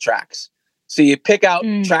looking at the tracks. So you pick out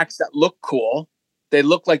tracks that look cool. They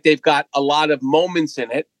look like they've got a lot of moments in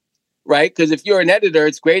it, right? Because if you're an editor,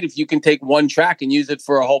 it's great if you can take one track and use it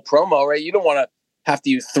for a whole promo, right? You don't want to have to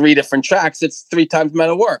use 3 different tracks. It's 3 times the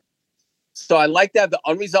amount of work. So I like to have the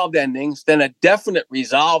unresolved endings, then a definite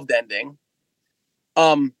resolved ending.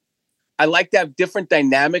 I like to have different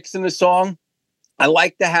dynamics in the song. I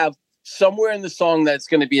like to have somewhere in the song that's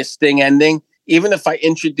going to be a sting ending, even if I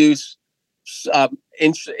introduce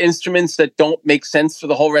instruments that don't make sense for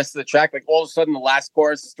the whole rest of the track. Like all of a sudden the last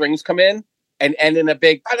chorus strings come in and end in a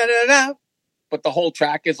big da-da-da-da, but the whole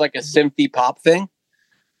track is like a synthy pop thing.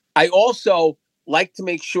 I also like to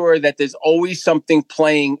make sure that there's always something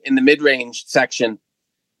playing in the mid-range section.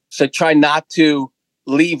 So try not to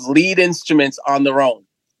leave lead instruments on their own.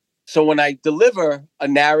 So when I deliver a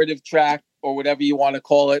narrative track or whatever you want to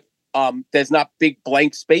call it, there's not big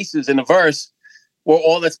blank spaces in a verse where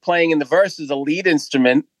all that's playing in the verse is a lead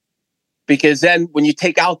instrument, because then when you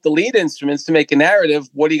take out the lead instruments to make a narrative,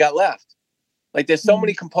 what do you got left? Like there's so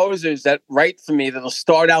many composers that write for me that'll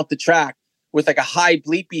start out the track with like a high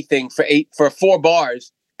bleepy thing for 4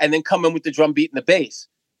 bars and then come in with the drum beat and the bass.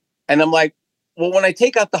 And I'm like, well, when I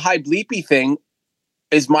take out the high bleepy thing,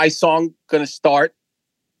 is my song going to start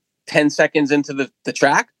 10 seconds into the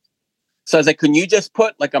track? So I was like, can you just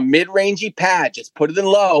put like a mid-rangey pad, just put it in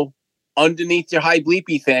low underneath your high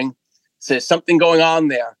bleepy thing, so there's something going on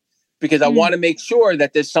there, because I want to make sure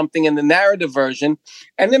that there's something in the narrative version,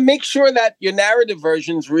 and then make sure that your narrative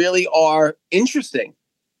versions really are interesting,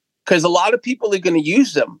 because a lot of people are going to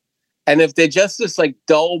use them. And if they're just this like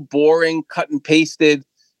dull, boring, cut and pasted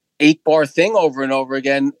 8-bar thing over and over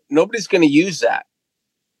again, nobody's going to use that.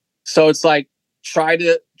 So it's like, try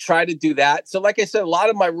to do that. So like I said, a lot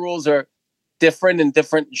of my rules are different in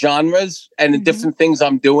different genres and in different things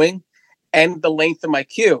I'm doing, and the length of my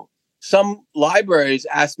cue. Some libraries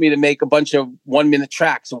ask me to make a bunch of 1-minute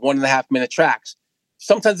tracks or 1.5-minute tracks.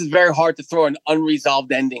 sometimes it's very hard to throw an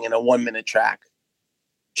unresolved ending in a 1-minute track.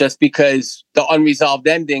 Just because the unresolved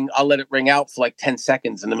ending, I'll let it ring out for like 10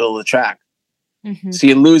 seconds in the middle of the track. Mm-hmm. So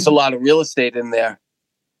you lose a lot of real estate in there,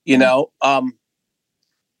 you know?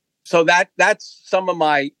 So that's some of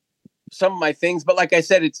my things. But like I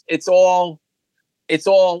said, it's all,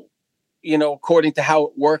 you know, according to how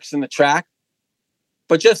it works in the track.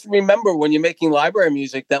 But just remember when you're making library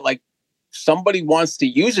music that like somebody wants to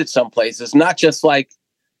use it someplace. It's not just like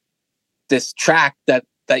this track that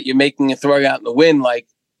you're making and throwing out in the wind. Like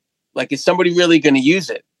is somebody really going to use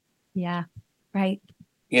it? Yeah. Right.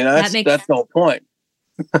 You know, that's the whole point.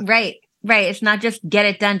 Right. It's not just get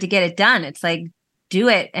it done to get it done. It's like do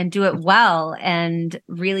it and do it well and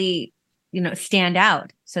really, you know, stand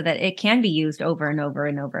out so that it can be used over and over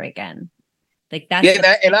and over again. Like that's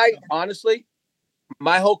and I honestly,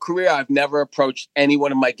 my whole career, I've never approached any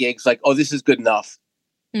one of my gigs like, oh, this is good enough.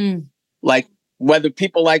 Like whether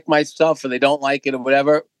people like my stuff or they don't like it or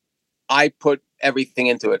whatever, I put everything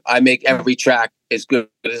into it. I make every track as good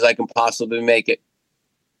as I can possibly make it.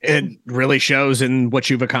 It really shows in what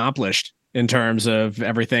you've accomplished in terms of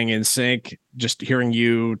everything in sync. Just hearing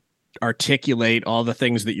you articulate all the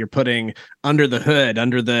things that you're putting under the hood,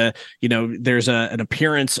 under the, you know, there's an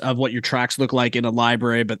appearance of what your tracks look like in a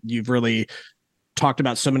library, but you've really talked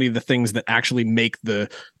about so many of the things that actually make the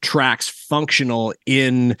tracks functional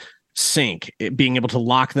in sync, being able to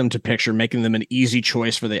lock them to picture, making them an easy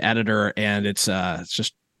choice for the editor. And it's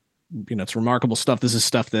just, you know, it's remarkable stuff. This is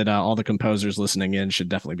stuff that all the composers listening in should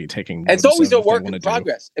definitely be taking. It's always a work in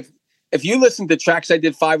progress. If you listen to tracks I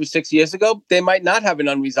did 5 or 6 years ago, they might not have an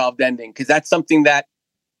unresolved ending because that's something that,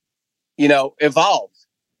 you know, evolved.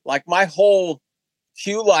 Like my whole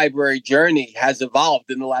cue library journey has evolved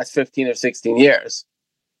in the last 15 or 16 years.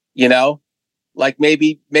 You know, like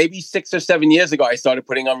maybe 6 or 7 years ago, I started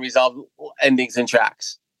putting unresolved endings in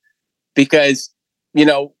tracks because, you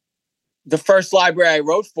know, the first library I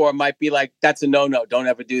wrote for might be like, that's a no-no. Don't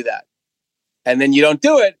ever do that. And then you don't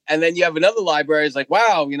do it. And then you have another library. It's like,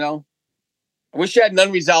 wow, you know, I wish you had an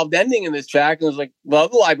unresolved ending in this track. And I was like, well,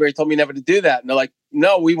 the library told me never to do that. And they're like,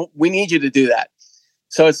 no, we need you to do that.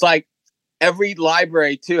 So it's like every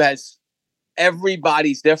library too has,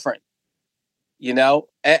 everybody's different, you know,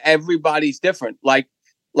 everybody's different. Like,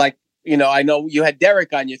 you know, I know you had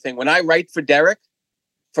Derek on your thing. When I write for Derek,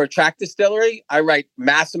 for Track Distillery, I write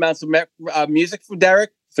mass amounts of music for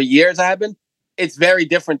Derek for years. I have been. It's very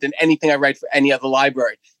different than anything I write for any other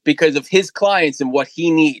library because of his clients and what he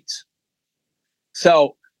needs.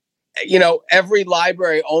 So, you know, every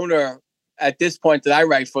library owner at this point that I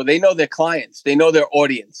write for, they know their clients, they know their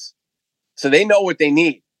audience. So they know what they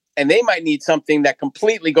need. And they might need something that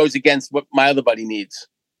completely goes against what my other buddy needs.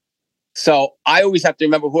 So I always have to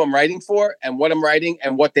remember who I'm writing for and what I'm writing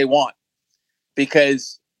and what they want.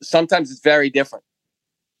 Because sometimes it's very different.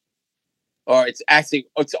 Or it's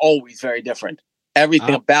always very different.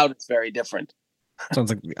 Everything about it's very different. Sounds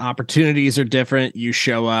like the opportunities are different. You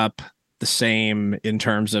show up the same in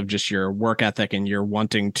terms of just your work ethic and you're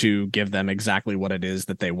wanting to give them exactly what it is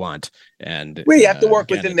that they want. And we have to work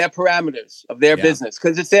within their parameters of their business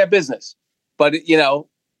because it's their business. But, you know,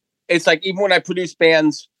 it's like even when I produce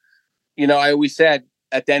bands, you know, I always said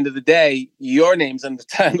at the end of the day, your name's on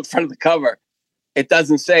the front of the cover. It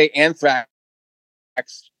doesn't say Anthrax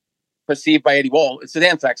perceived by Eddie Wohl. It says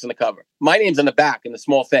Anthrax on the cover. My name's on the back in the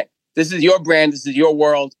small thing. This is your brand. This is your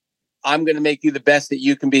world. I'm going to make you the best that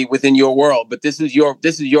you can be within your world. But this is your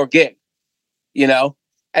gig, you know?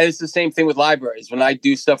 And it's the same thing with libraries. When I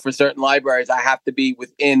do stuff for certain libraries, I have to be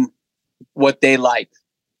within what they like,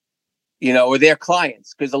 you know, or their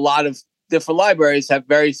clients. Because a lot of different libraries have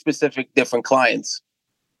very specific different clients.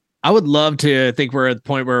 I would love to think we're at the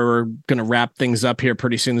point where we're going to wrap things up here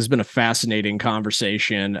pretty soon. There's been a fascinating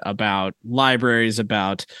conversation about libraries,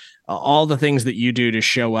 about all the things that you do to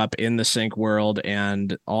show up in the sync world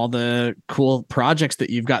and all the cool projects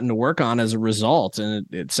that you've gotten to work on as a result. And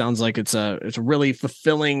it sounds like it's a really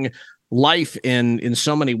fulfilling life in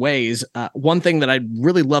so many ways. One thing that I'd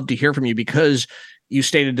really love to hear from you, because you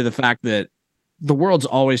stated to the fact that the world's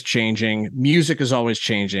always changing, music is always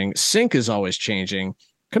changing, sync is always changing.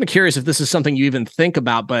 Kind of curious if this is something you even think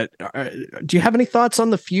about, but do you have any thoughts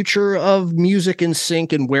on the future of music in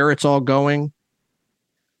sync and where it's all going?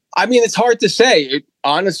 I mean, it's hard to say. It,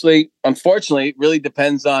 honestly, unfortunately, it really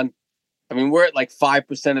depends on, I mean, we're at like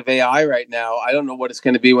 5% of AI right now. I don't know what it's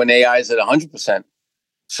going to be when AI is at 100%.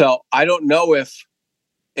 So I don't know if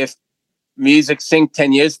music sync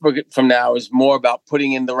 10 years from now is more about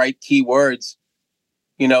putting in the right keywords.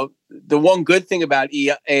 You know, the one good thing about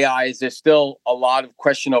AI is there's still a lot of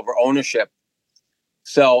question over ownership.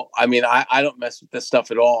 So, I mean, I don't mess with this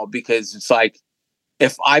stuff at all, because it's like,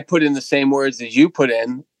 if I put in the same words as you put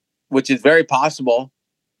in, which is very possible,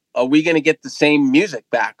 are we going to get the same music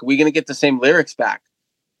back? Are we going to get the same lyrics back?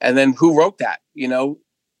 And then who wrote that? You know,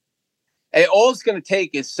 and all it's going to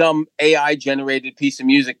take is some AI generated piece of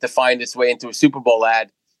music to find its way into a Super Bowl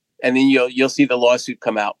ad. And then you'll see the lawsuit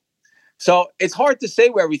come out. So it's hard to say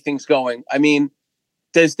where everything's going. I mean,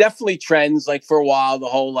 there's definitely trends. Like for a while, the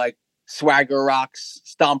whole like swagger rocks,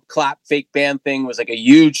 stomp, clap, fake band thing was like a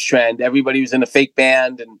huge trend. Everybody was in a fake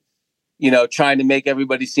band and, you know, trying to make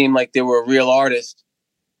everybody seem like they were a real artist.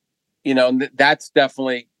 You know, that's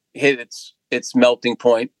definitely hit its melting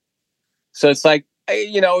point. So it's like,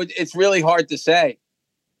 you know, it's really hard to say,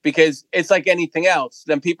 because it's like anything else.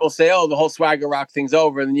 Then people say, oh, the whole swagger rock thing's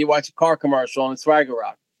over. And then you watch a car commercial and it's swagger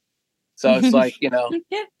rock. So it's like, you know,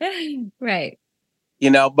 right. You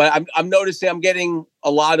know, but I'm noticing I'm doing a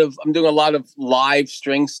lot of live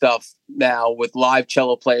string stuff now with live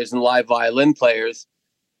cello players and live violin players,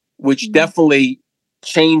 which definitely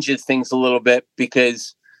changes things a little bit,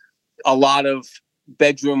 because a lot of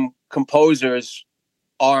bedroom composers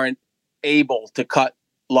aren't able to cut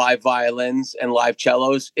live violins and live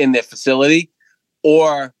cellos in their facility,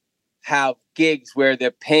 or have gigs where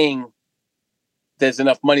there's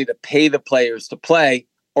enough money to pay the players to play,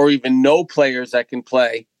 or even no players that can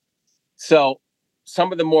play. So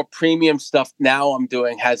some of the more premium stuff now I'm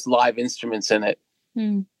doing has live instruments in it,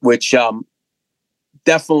 which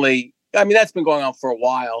definitely, I mean, that's been going on for a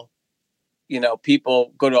while. You know,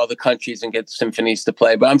 people go to other countries and get symphonies to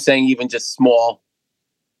play, but I'm saying even just small,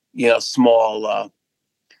 but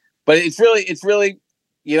it's really,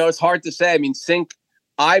 you know, it's hard to say. I mean, sync,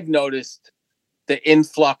 I've noticed the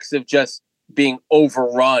influx of just being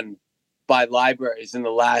overrun by libraries in the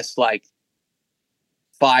last like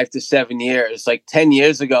 5 to 7 years. Like 10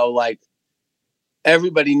 years ago, like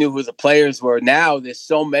everybody knew who the players were. Now there's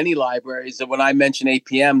so many libraries that when I mention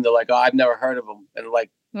APM, they're like, oh, I've never heard of them. And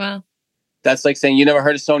like, wow, that's like saying you never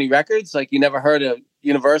heard of Sony Records, like you never heard of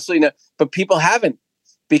Universal, you know, but people haven't,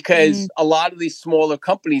 because a lot of these smaller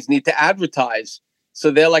companies need to advertise.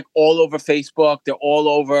 So they're like all over Facebook, they're all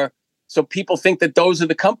over. So people think that those are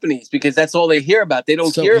the companies because that's all they hear about. They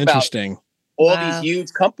don't hear about all these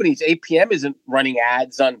huge companies. APM isn't running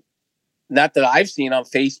ads on, not that I've seen, on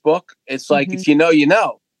Facebook. It's like, if you know, you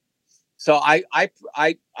know. So I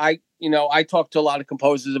you know, I talk to a lot of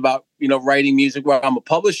composers about, you know, writing music where I'm a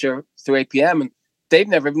publisher through APM, and they've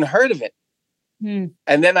never even heard of it. And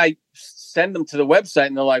then I send them to the website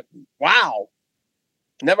and they're like, wow,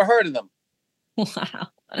 never heard of them. Wow.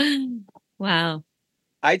 Wow.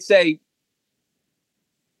 I'd say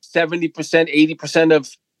 70%, 80%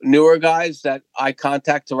 of newer guys that I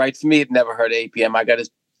contact to write for me have never heard of APM. I got to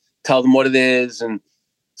tell them what it is and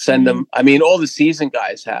send them. I mean, all the seasoned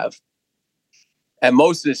guys have. And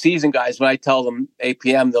most of the seasoned guys, when I tell them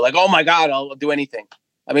APM, they're like, oh my God, I'll do anything.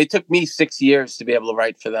 I mean, it took me 6 years to be able to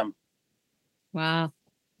write for them. Wow.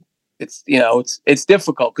 It's, you know, it's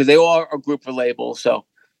difficult because they all are a group of labels. So,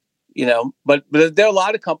 you know, but there are a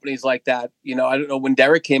lot of companies like that. You know, I don't know when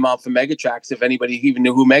Derek came out for Megatrax, if anybody even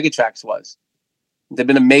knew who Megatrax was. They've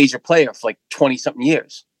been a major player for like 20 something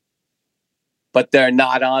years, but they're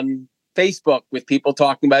not on Facebook with people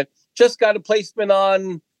talking about, just got a placement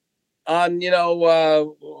on, you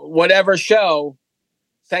know, whatever show,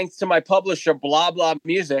 thanks to my publisher, blah, blah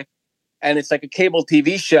music. And it's like a cable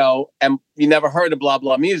TV show and you never heard of blah,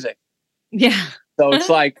 blah music. Yeah. So it's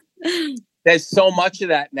like, there's so much of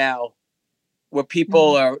that now where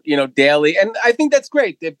people are, you know, daily. And I think that's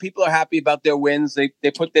great that people are happy about their wins. They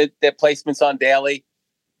put their placements on daily.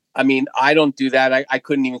 I mean, I don't do that. I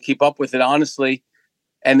couldn't even keep up with it, honestly.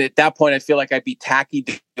 And at that point, I feel like I'd be tacky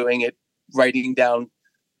doing it, writing down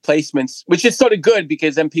placements, which is sort of good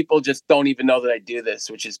because then people just don't even know that I do this,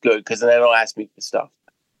 which is good because then they don't ask me for stuff.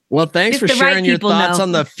 Well, thanks for sharing your thoughts know.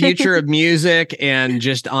 on the future of music and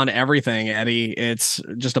just on everything, Eddie. It's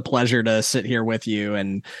just a pleasure to sit here with you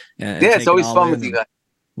and yeah, it's always fun with you guys.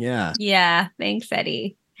 Yeah. Yeah. Thanks,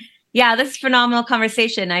 Eddie. Yeah, this is a phenomenal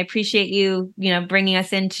conversation. I appreciate you, you know, bringing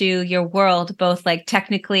us into your world, both like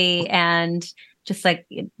technically and just like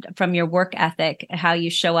from your work ethic, how you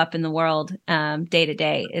show up in the world day to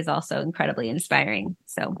day is also incredibly inspiring.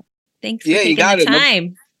 So thanks for taking the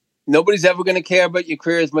time. Nobody's ever going to care about your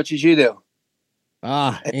career as much as you do.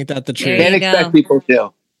 Ah, ain't that the truth? You can't expect people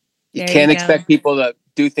to. You can't expect people to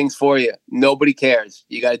do things for you. Nobody cares.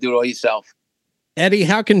 You got to do it all yourself. Eddie,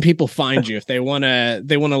 how can people find you if they want to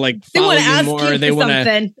like follow you more? They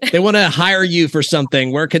want to hire you for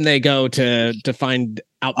something. Where can they go to find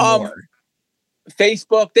out more?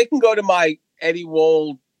 Facebook. They can go to my Eddie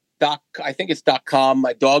Wohl I think it's .com,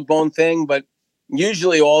 my dog bone thing, but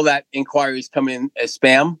usually all that inquiries come in as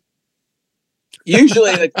spam.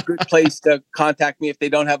 Usually a good place to contact me if they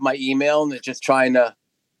don't have my email and they're just trying to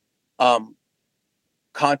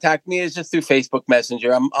contact me is just through Facebook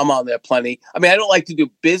Messenger. I'm on there plenty. I mean, I don't like to do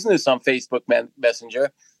business on Facebook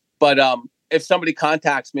Messenger, but if somebody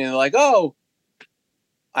contacts me and they're like, "Oh,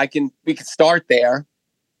 we can start there."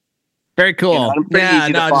 Very cool. You know, I'm pretty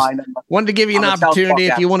easy to find. Wanted to give you an opportunity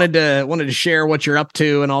if you wanted to share what you're up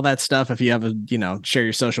to and all that stuff. If you have share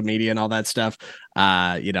your social media and all that stuff,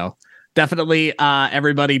 definitely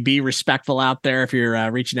everybody be respectful out there. If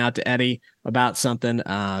you're reaching out to Eddie about something,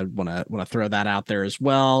 want to throw that out there as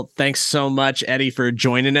well. Thanks so much, Eddie, for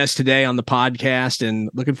joining us today on the podcast, and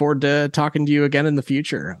looking forward to talking to you again in the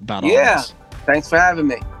future about all this. Thanks for having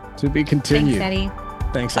me. To be continued.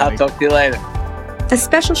 Thanks, Eddie. I'll talk to you later. A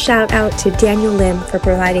special shout out to Daniel Lim for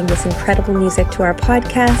providing this incredible music to our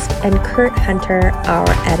podcast, and Kurt Hunter, our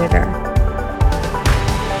editor.